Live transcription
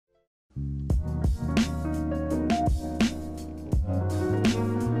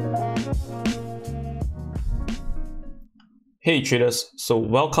Hey traders, so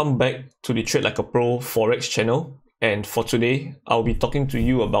welcome back to the Trade Like a Pro Forex channel, and for today I'll be talking to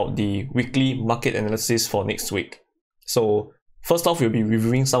you about the weekly market analysis for next week. So first off, we'll be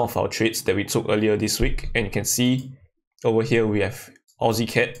reviewing some of our trades that we took earlier this week, and you can see over here we have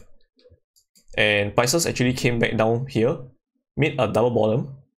AUDUSD, and prices actually came back down here, made a double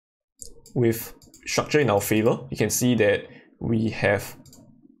bottom with structure in our favor. You can see that we have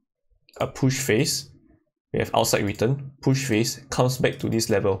a push phase. We have outside return, push phase, comes back to this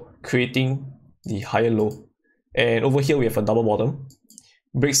level, creating the higher low. And over here we have a double bottom,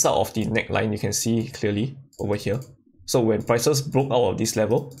 breaks out of the neckline, you can see clearly over here. So when prices broke out of this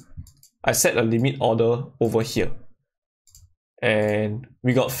level, I set a limit order over here. And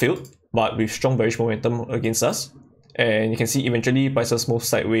we got filled, but with strong bearish momentum against us. And you can see eventually prices moved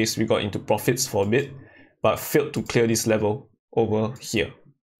sideways, we got into profits for a bit, but failed to clear this level over here.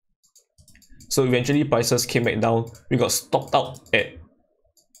 So eventually prices came back down, we got stopped out at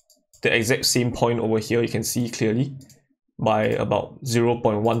the exact same point over here, you can see clearly, by about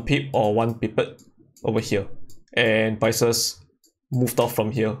 0.1 pip or 1 pipet over here. And prices moved off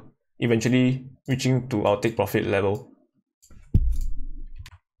from here, eventually reaching to our take profit level.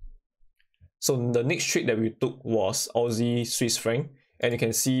 So the next trade that we took was Aussie Swiss franc, and you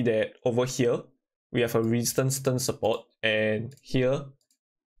can see that over here, we have a resistance turn support, and here,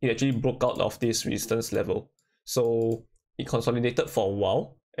 it actually broke out of this resistance level. So it consolidated for a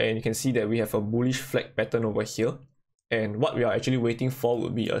while, and you can see that we have a bullish flag pattern over here. And what we are actually waiting for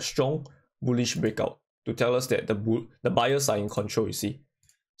would be a strong bullish breakout to tell us that the buyers are in control, you see.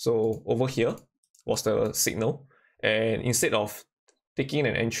 So over here was the signal, and instead of taking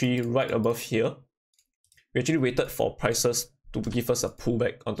an entry right above here, we actually waited for prices to give us a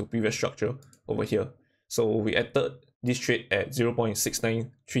pullback onto previous structure over here. So we entered this trade at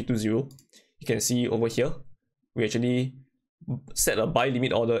 0.69320. You can see over here, we actually set a buy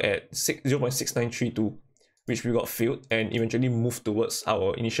limit order at 0.6932, which we got filled and eventually moved towards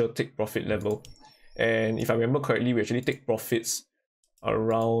our initial take profit level. And if I remember correctly, we actually take profits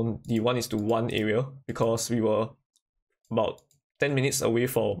around the 1:1 area because we were about 10 minutes away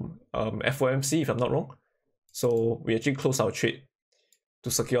from FOMC, if I'm not wrong. So we actually closed our trade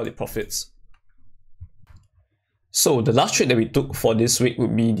to secure the profits. So the last trade that we took for this week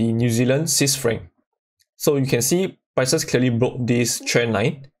would be the New Zealand Swiss franc. So you can see prices clearly broke this trend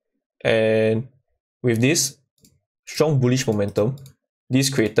line, and with this strong bullish momentum, this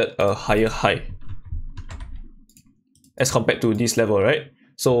created a higher high as compared to this level, right?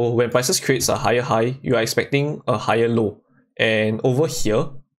 So when prices creates a higher high, you are expecting a higher low, and over here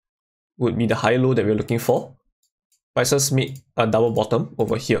would be the higher low that we're looking for. Prices made a double bottom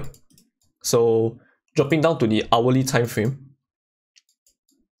over here. So dropping down to the hourly time frame,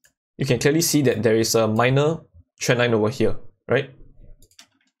 you can clearly see that there is a minor trend line over here, right?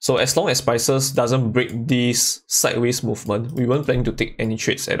 So as long as prices doesn't break this sideways movement, we weren't planning to take any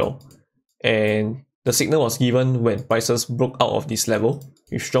trades at all. And the signal was given when prices broke out of this level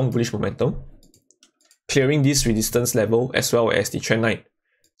with strong bullish momentum, clearing this resistance level as well as the trend line.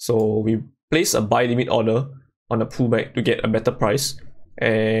 So we placed a buy limit order on a pullback to get a better price,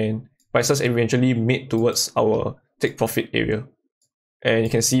 and prices eventually made towards our take profit area. And you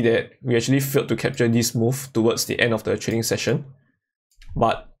can see that we actually failed to capture this move towards the end of the trading session.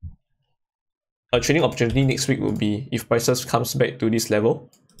 But a trading opportunity next week will be if prices comes back to this level,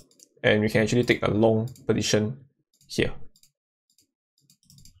 and we can actually take a long position here.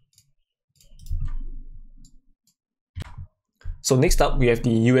 So next up, we have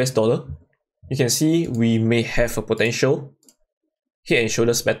the US dollar. You can see we may have a potential head and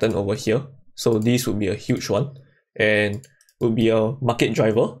shoulders pattern over here. So this would be a huge one and will be a market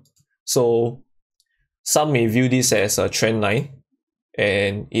driver. So some may view this as a trend line,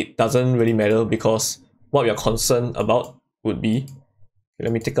 and it doesn't really matter because what we are concerned about would be,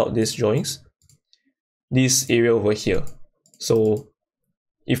 let me take out these drawings, this area over here. So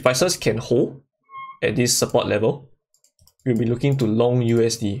if prices can hold at this support level, we'll be looking to long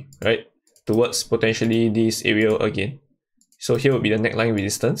USD, right, towards potentially this area again. So here will be the neckline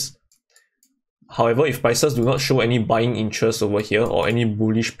resistance. However, if prices do not show any buying interest over here or any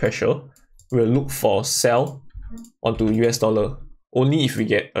bullish pressure, we'll look for sell onto US dollar only if we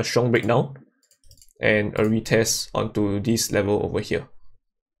get a strong breakdown and a retest onto this level over here.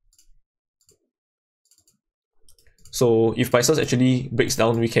 So if prices actually breaks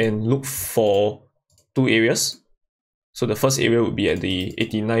down, we can look for two areas. So the first area would be at the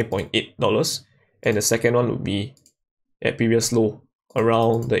 $89.8, and the second one would be at previous low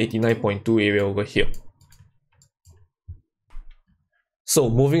around the 89.2 area over here. So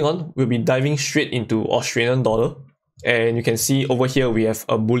moving on, we'll be diving straight into Australian dollar. and you can see over here we have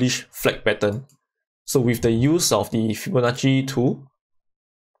a bullish flag pattern. So with the use of the Fibonacci tool,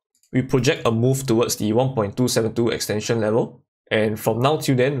 we project a move towards the 1.272 extension level, and from now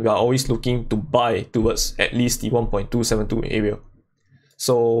till then we are always looking to buy towards at least the 1.272 area.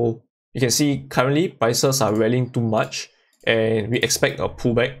 So you can see currently prices are rallying too much and we expect a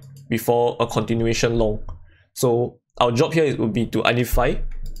pullback before a continuation long. So our job here would be to identify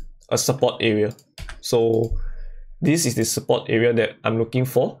a support area. So this is the support area that I'm looking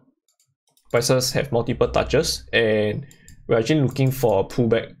for. Prices have multiple touches and we're actually looking for a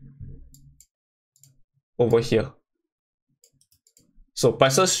pullback over here. So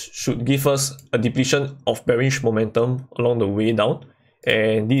prices should give us a depletion of bearish momentum along the way down,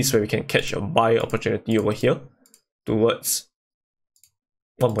 and this is where we can catch a buy opportunity over here towards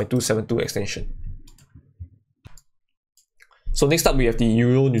 1.272 extension. So next up we have the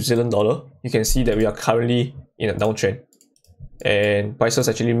Euro New Zealand dollar. You can see that we are currently in a downtrend, and prices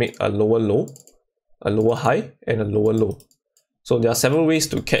actually make a lower low, a lower high, and a lower low. So there are several ways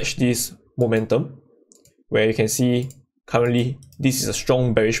to catch this momentum, where you can see currently this is a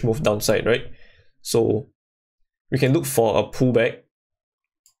strong bearish move downside, right? So we can look for a pullback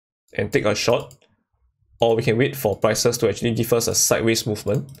and take a short, or we can wait for prices to actually give us a sideways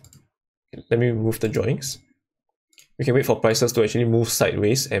movement. Let me remove the drawings. We can wait for prices to actually move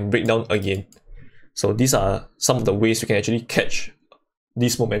sideways and break down again. So these are some of the ways we can actually catch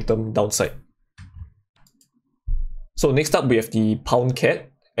this momentum downside. So next up we have the pound CAD,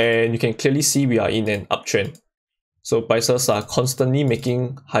 and you can clearly see we are in an uptrend. So prices are constantly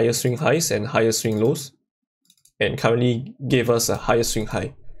making higher swing highs and higher swing lows, and currently gave us a higher swing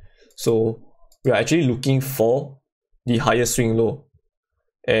high. So we are actually looking for the higher swing low,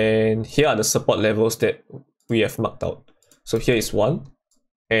 and here are the support levels that we have marked out. So here is one,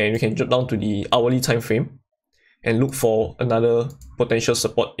 and we can drop down to the hourly time frame and look for another potential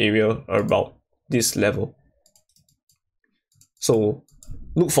support area about this level. So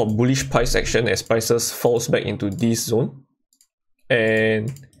look for bullish price action as prices falls back into this zone,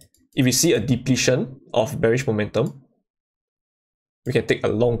 and if we see a depletion of bearish momentum, we can take a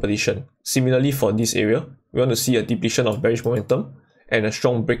long position. Similarly for this area, we want to see a depletion of bearish momentum and a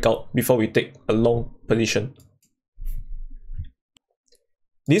strong breakout before we take a long position.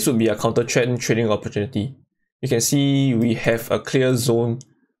 This would be a counter trend trading opportunity. You can see we have a clear zone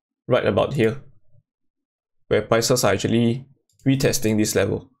right about here, where prices are actually retesting this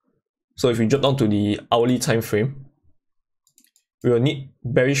level. So if we drop down to the hourly time frame, we will need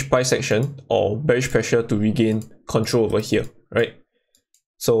bearish price action or bearish pressure to regain control over here, right?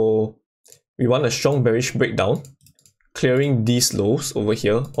 So we want a strong bearish breakdown, clearing these lows over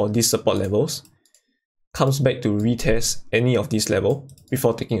here or these support levels, comes back to retest any of these level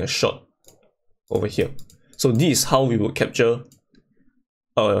before taking a short over here. So this is how we will capture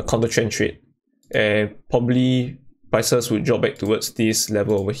a counter trend trade, and probably prices will drop back towards this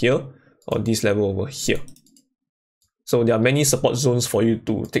level over here or this level over here. So there are many support zones for you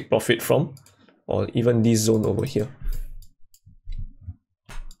to take profit from, or even this zone over here.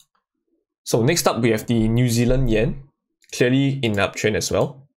 So next up we have the New Zealand yen, clearly in an uptrend as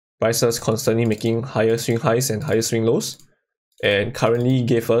well. Prices constantly making higher swing highs and higher swing lows, and currently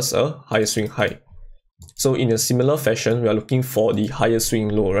gave us a higher swing high. So in a similar fashion, we are looking for the higher swing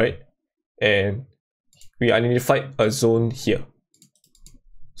low, right? And we identified a zone here.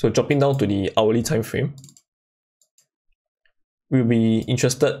 So dropping down to the hourly time frame, we'll be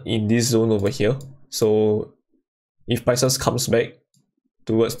interested in this zone over here. So if prices comes back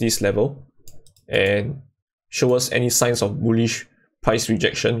towards this level and show us any signs of bullish price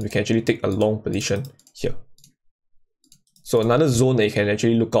rejection, we can actually take a long position here. So another zone that you can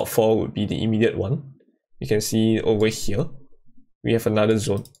actually look out for would be the immediate one. You can see over here, we have another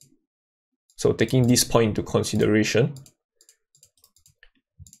zone. So taking this point into consideration,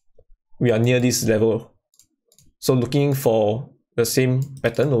 we are near this level. So looking for the same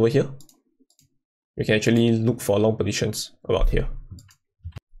pattern over here, we can actually look for long positions about here.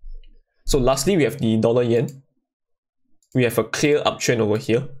 So lastly, we have the dollar yen. We have a clear uptrend over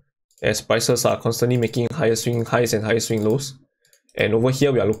here as prices are constantly making higher swing highs and higher swing lows. And over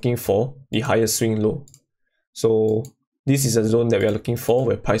here, we are looking for the higher swing low. So this is a zone that we are looking for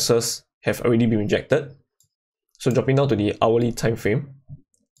where prices have already been rejected. So dropping down to the hourly time frame,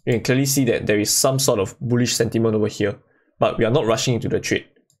 you can clearly see that there is some sort of bullish sentiment over here, but we are not rushing into the trade.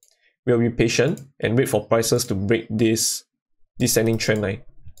 We will be patient and wait for prices to break this descending trend line.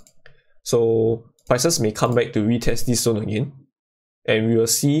 So prices may come back to retest this zone again, and we will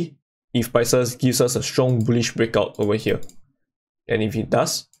see if prices gives us a strong bullish breakout over here. And if it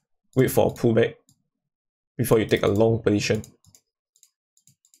does, wait for a pullback before you take a long position.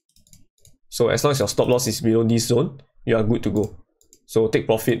 So as long as your stop loss is below this zone, you are good to go. So take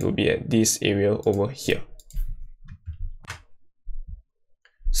profit will be at this area over here.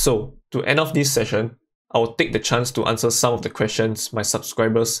 So to end off this session, I will take the chance to answer some of the questions my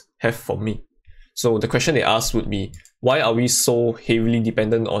subscribers have for me. So the question they asked would be, why are we so heavily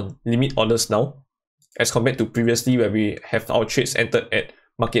dependent on limit orders now, as compared to previously where we have our trades entered at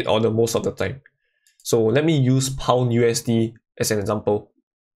market order most of the time? So let me use pound USD as an example.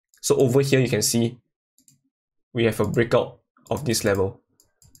 So over here you can see we have a breakout of this level.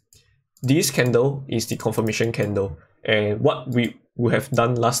 This candle is the confirmation candle, and what we would have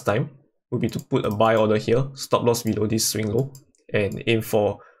done last time would be to put a buy order here, stop loss below this swing low, and aim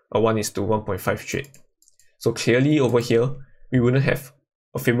for a 1:1.5 trade. So clearly over here we wouldn't have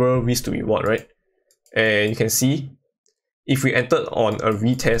a favorable risk to reward, right? And you can see if we entered on a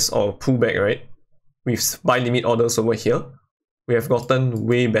retest or a pullback, right, with buy limit orders over here, we have gotten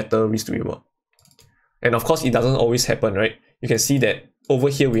way better risk to reward. And of course it doesn't always happen, right? You can see that over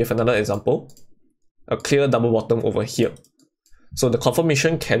here we have another example, a clear double bottom over here. So the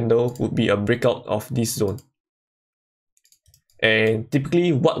confirmation candle would be a breakout of this zone. And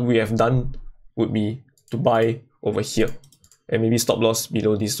typically what we have done would be to buy over here and maybe stop loss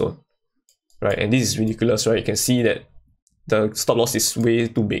below this zone, right? And this is ridiculous, right? You can see that the stop loss is way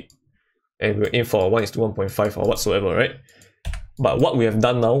too big and we'll aim for 1:1.5 or whatsoever, right? But what we have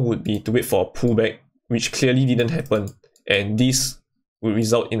done now would be to wait for a pullback, which clearly didn't happen, and this will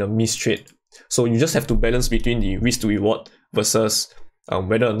result in a missed trade. So you just have to balance between the risk to reward versus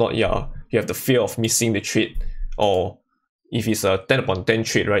whether or not you have the fear of missing the trade, or if it's a 10/10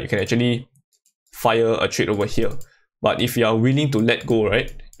 trade, right, you can actually fire a trade over here. But if you are willing to let go,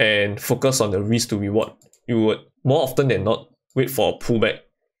 right, and focus on the risk to reward, you would more often than not wait for a pullback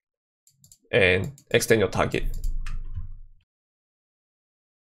and extend your target.